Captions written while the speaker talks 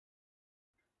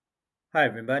Hi,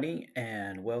 everybody,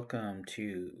 and welcome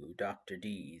to Dr.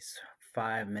 D's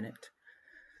 5-minute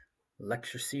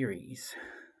lecture series.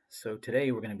 So, today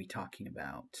we're going to be talking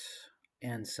about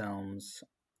Anselm's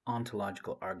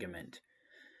ontological argument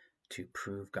to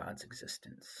prove God's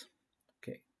existence.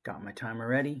 Okay, got my timer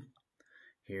ready?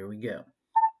 Here we go.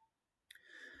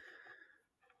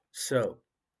 So,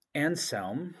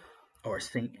 Anselm, or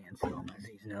Saint Anselm as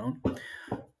he's known,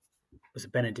 was a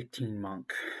Benedictine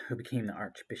monk who became the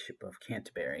Archbishop of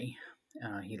Canterbury.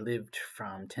 He lived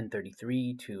from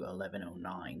 1033 to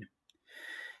 1109,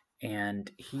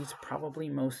 and he's probably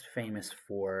most famous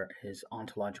for his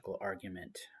ontological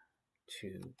argument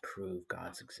to prove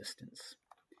God's existence.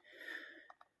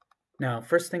 Now,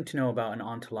 first thing to know about an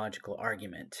ontological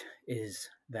argument is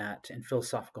that, in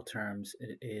philosophical terms,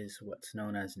 it is what's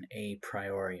known as an a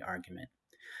priori argument.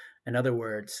 In other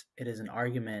words, it is an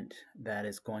argument that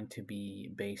is going to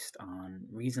be based on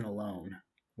reason alone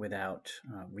without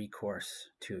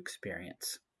recourse to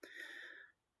experience.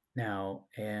 Now,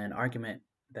 an argument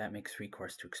that makes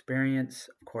recourse to experience,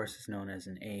 of course, is known as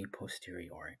an a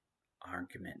posteriori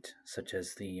argument, such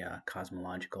as the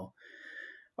cosmological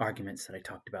arguments that I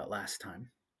talked about last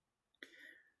time.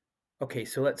 Okay,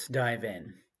 so let's dive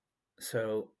in.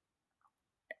 So,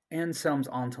 Anselm's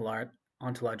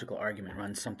ontological argument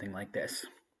runs something like this.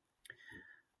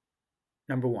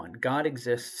 Number one, God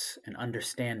exists in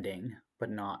understanding,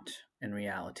 but not in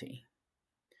reality.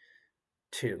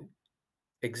 2,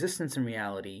 existence in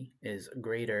reality is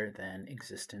greater than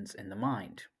existence in the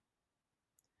mind.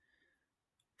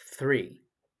 3,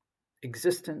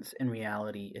 existence in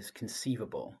reality is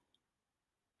conceivable.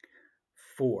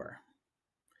 4,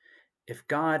 if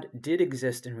God did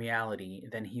exist in reality,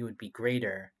 then he would be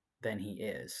greater than he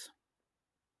is.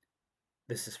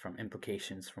 This is from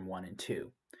implications from 1 and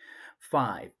 2.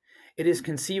 5, it is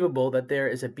conceivable that there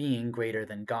is a being greater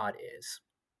than God is.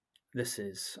 This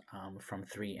is from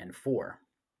 3 and 4.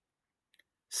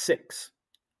 6,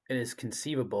 it is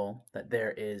conceivable that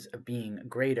there is a being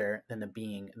greater than the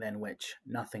being than which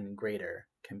nothing greater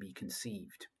can be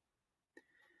conceived.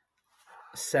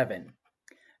 7,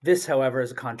 this, however,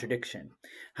 is a contradiction.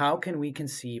 How can we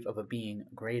conceive of a being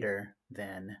greater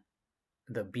than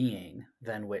the being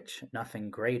than which nothing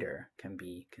greater can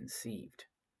be conceived?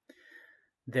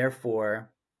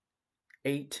 Therefore,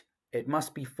 8, it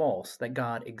must be false that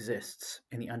God exists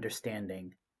in the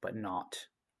understanding, but not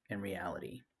in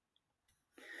reality.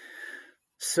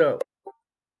 So,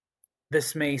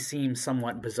 this may seem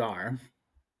somewhat bizarre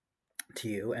to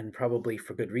you, and probably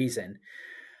for good reason.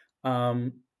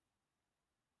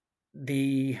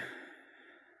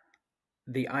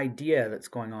 The idea that's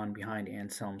going on behind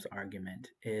Anselm's argument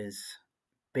is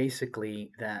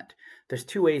basically that there's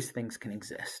two ways things can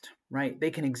exist, right?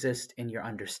 They can exist in your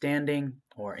understanding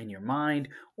or in your mind,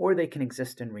 or they can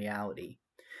exist in reality.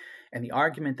 And the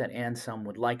argument that Anselm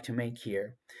would like to make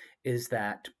here is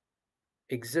that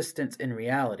existence in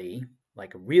reality,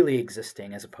 like really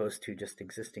existing as opposed to just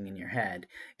existing in your head,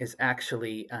 is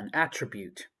actually an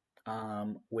attribute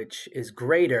which is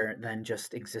greater than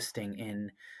just existing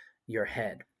in your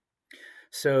head.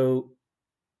 So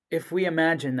if we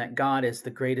imagine that God is the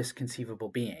greatest conceivable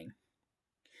being,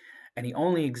 and he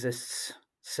only exists,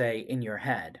 say, in your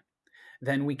head,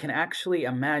 then we can actually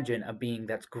imagine a being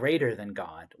that's greater than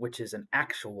God, which is an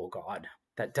actual God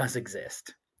that does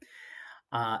exist.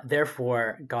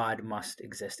 Therefore, God must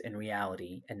exist in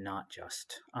reality and not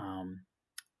just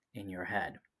in your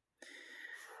head.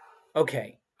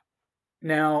 Okay,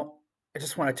 now I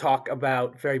just want to talk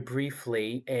about very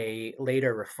briefly a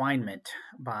later refinement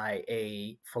by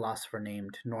a philosopher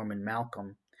named Norman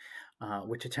Malcolm,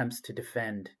 which attempts to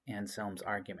defend Anselm's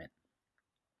argument.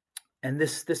 And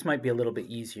this might be a little bit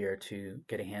easier to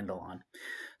get a handle on.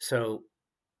 So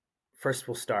first,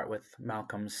 we'll start with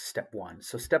Malcolm's step 1.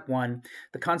 So step 1,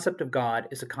 the concept of God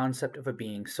is a concept of a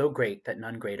being so great that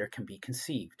none greater can be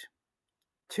conceived.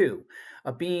 2,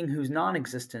 a being whose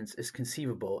non-existence is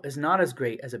conceivable is not as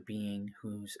great as a being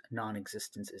whose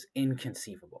non-existence is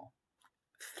inconceivable.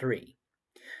 3,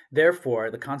 therefore,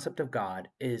 the concept of God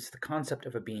is the concept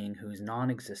of a being whose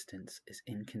non-existence is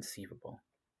inconceivable.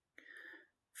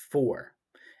 4,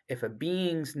 if a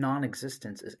being's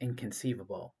non-existence is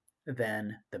inconceivable,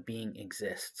 then the being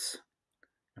exists.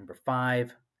 Number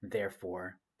 5,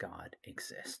 therefore, God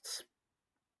exists.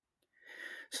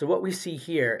 So what we see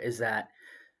here is that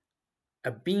a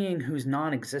being whose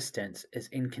non-existence is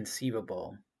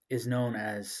inconceivable is known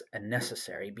as a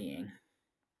necessary being.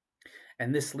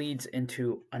 And this leads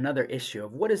into another issue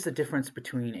of what is the difference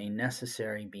between a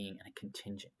necessary being and a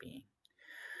contingent being.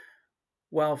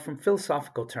 Well, from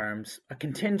philosophical terms, a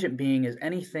contingent being is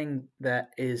anything that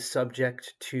is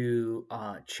subject to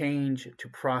change, to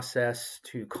process,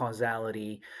 to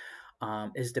causality,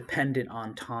 is dependent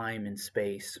on time and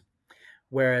space,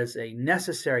 whereas a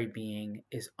necessary being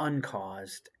is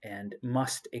uncaused and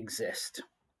must exist.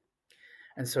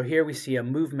 And so here we see a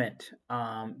movement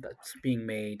that's being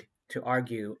made to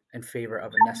argue in favor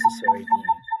of a necessary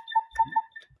being.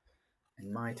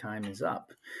 And my time is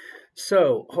up.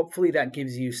 So hopefully that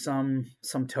gives you some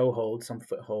toehold, some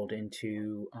foothold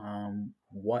into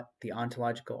what the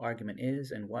ontological argument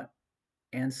is and what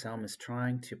Anselm is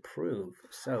trying to prove.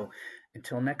 So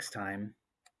until next time,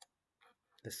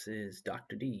 this is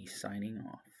Dr. D signing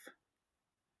off.